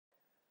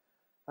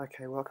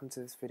Okay, welcome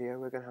to this video.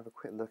 We're going to have a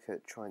quick look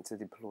at trying to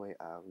deploy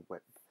a web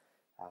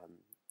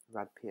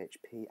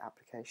RadPHP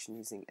application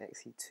using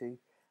XE2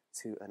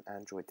 to an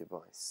Android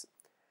device.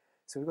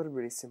 So we've got a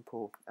really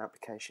simple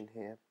application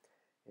here.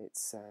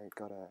 It's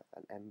got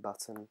an M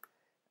button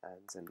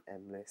and an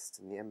M list,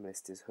 and the M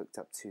list is hooked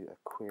up to a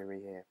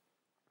query here.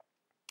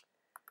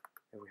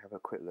 If we have a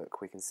quick look,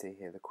 we can see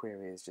here the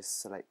query is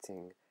just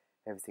selecting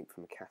everything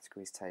from a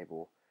categories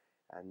table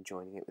and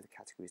joining it with the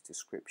categories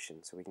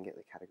description, so we can get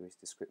the categories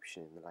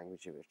description in the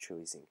language that we're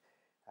choosing,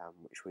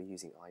 which we're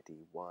using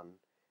ID 1,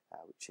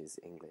 which is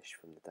English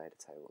from the data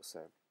table.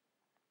 So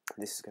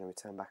this is going to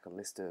return back a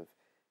list of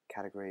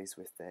categories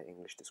with their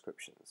English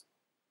descriptions.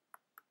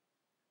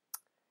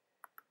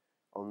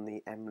 On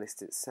the M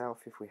list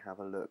itself, if we have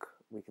a look,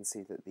 we can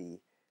see that the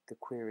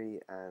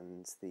query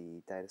and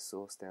the data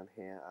source down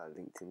here are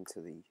linked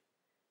into the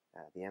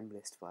M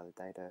list via the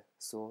data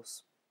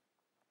source.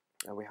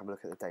 And we have a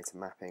look at the data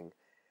mapping.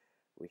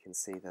 We can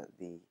see that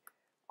the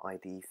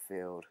ID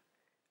field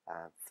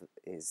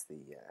is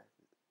the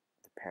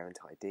parent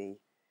ID,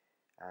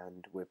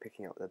 and we're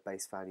picking up the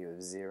base value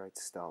of 0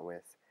 to start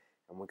with,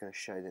 and we're going to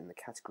show them the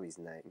category's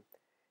name.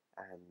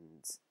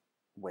 And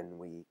when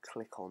we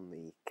click on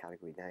the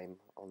category name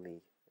on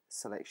the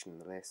selection in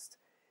the list,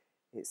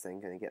 it's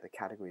then going to get the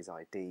category's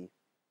ID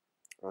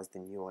as the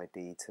new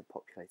ID to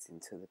populate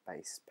into the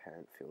base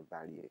parent field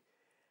value,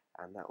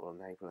 and that will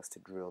enable us to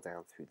drill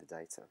down through the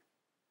data.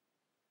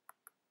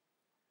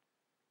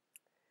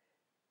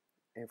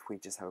 If we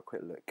just have a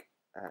quick look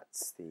at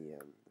the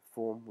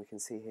form, we can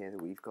see here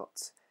that we've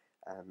got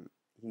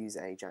use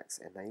Ajax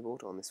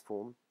enabled on this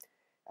form,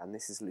 and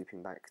this is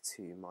looping back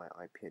to my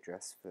IP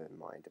address for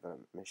my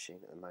development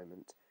machine at the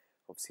moment.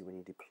 Obviously when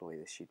you deploy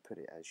this, you'd put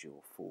it as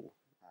your full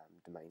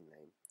domain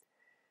name,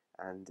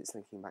 and it's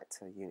linking back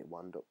to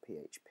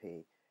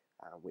unit1.php,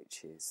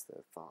 which is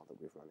the file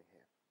that we're running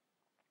here.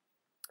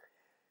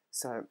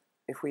 So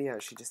if we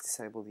actually just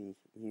disable the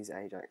use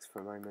Ajax for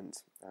a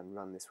moment and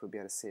run this, we'll be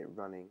able to see it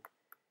running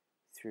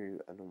through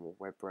a normal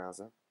web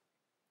browser.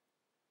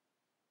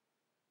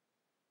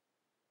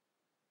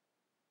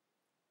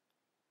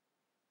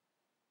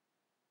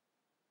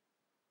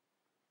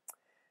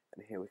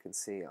 And here we can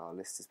see our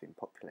list has been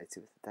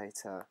populated with the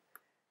data,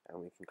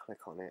 and we can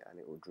click on it and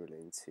it will drill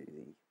into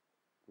the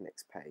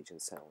next page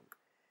and so on.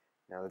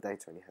 Now the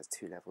data only has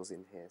 2 levels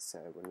in here,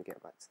 so when we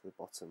get back to the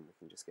bottom we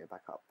can just go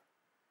back up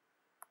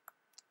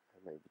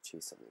and maybe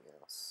choose something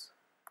else.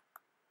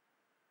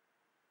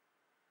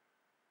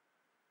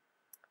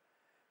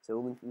 So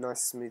all the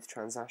nice smooth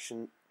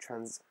transitions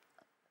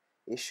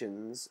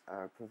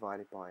are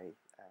provided by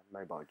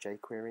mobile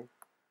jQuery.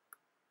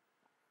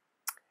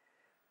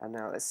 And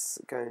now let's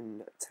go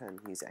and turn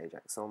use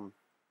Ajax on.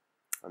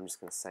 I'm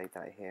just going to save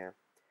that here,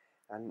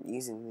 and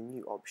using the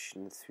new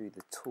option through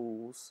the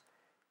tools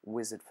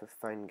wizard for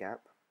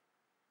PhoneGap,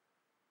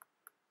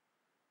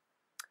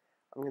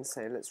 I'm going to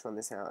say let's run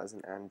this out as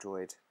an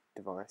Android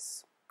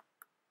device,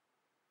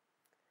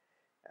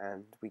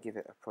 and we give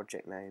it a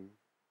project name.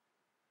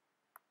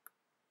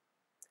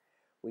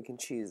 We can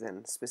choose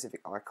then specific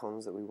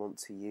icons that we want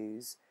to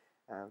use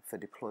for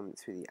deployment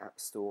through the App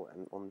Store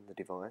and on the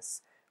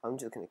device. I'm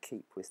just going to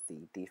keep with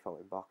the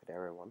default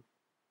Embarcadero one.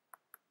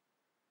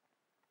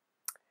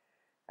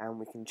 And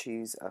we can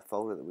choose a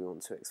folder that we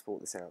want to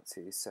export this out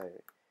to.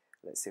 So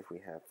let's see if we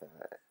have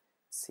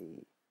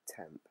ctemp.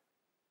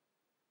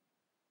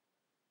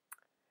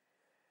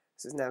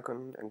 So it's now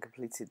gone and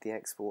completed the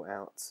export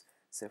out.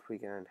 So if we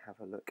go and have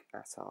a look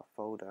at our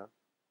folder,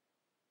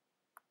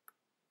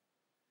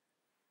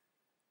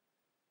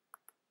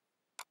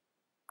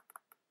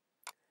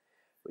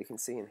 we can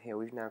see in here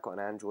we've now got an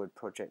Android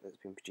project that's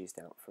been produced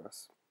out for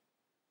us.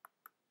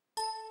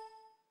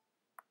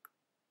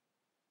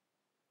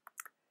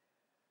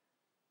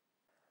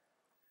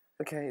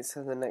 Okay,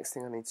 so the next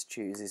thing I need to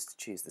choose is to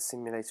choose the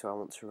simulator I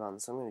want to run.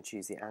 So I'm going to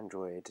choose the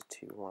Android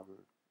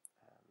 2.1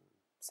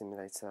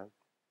 simulator.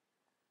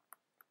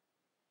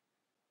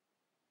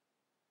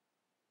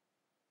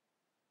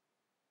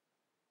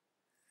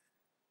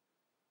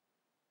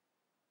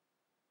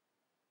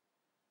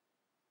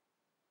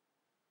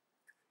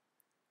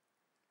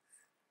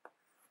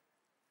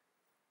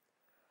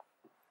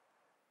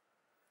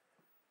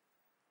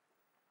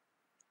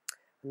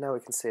 And now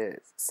we can see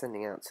it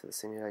sending out to the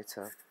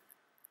simulator.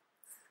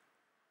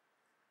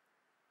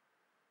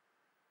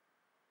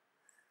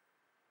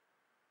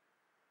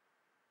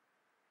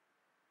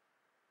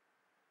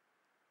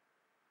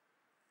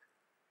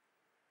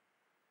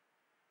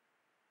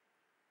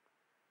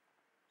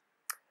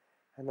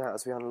 And now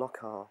as we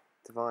unlock our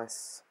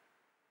device,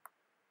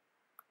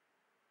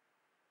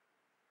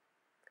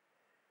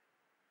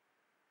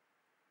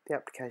 the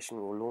application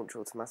will launch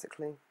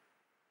automatically.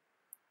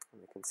 And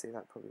we can see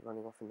that probably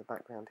running off in the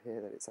background here,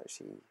 that it's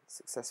actually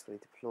successfully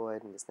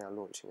deployed and is now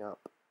launching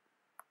up.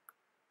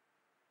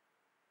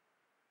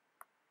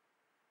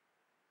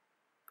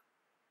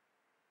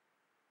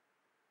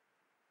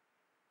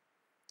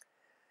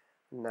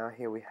 Now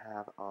here we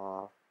have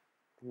our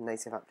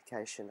native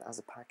application as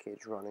a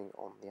package running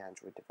on the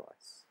Android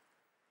device.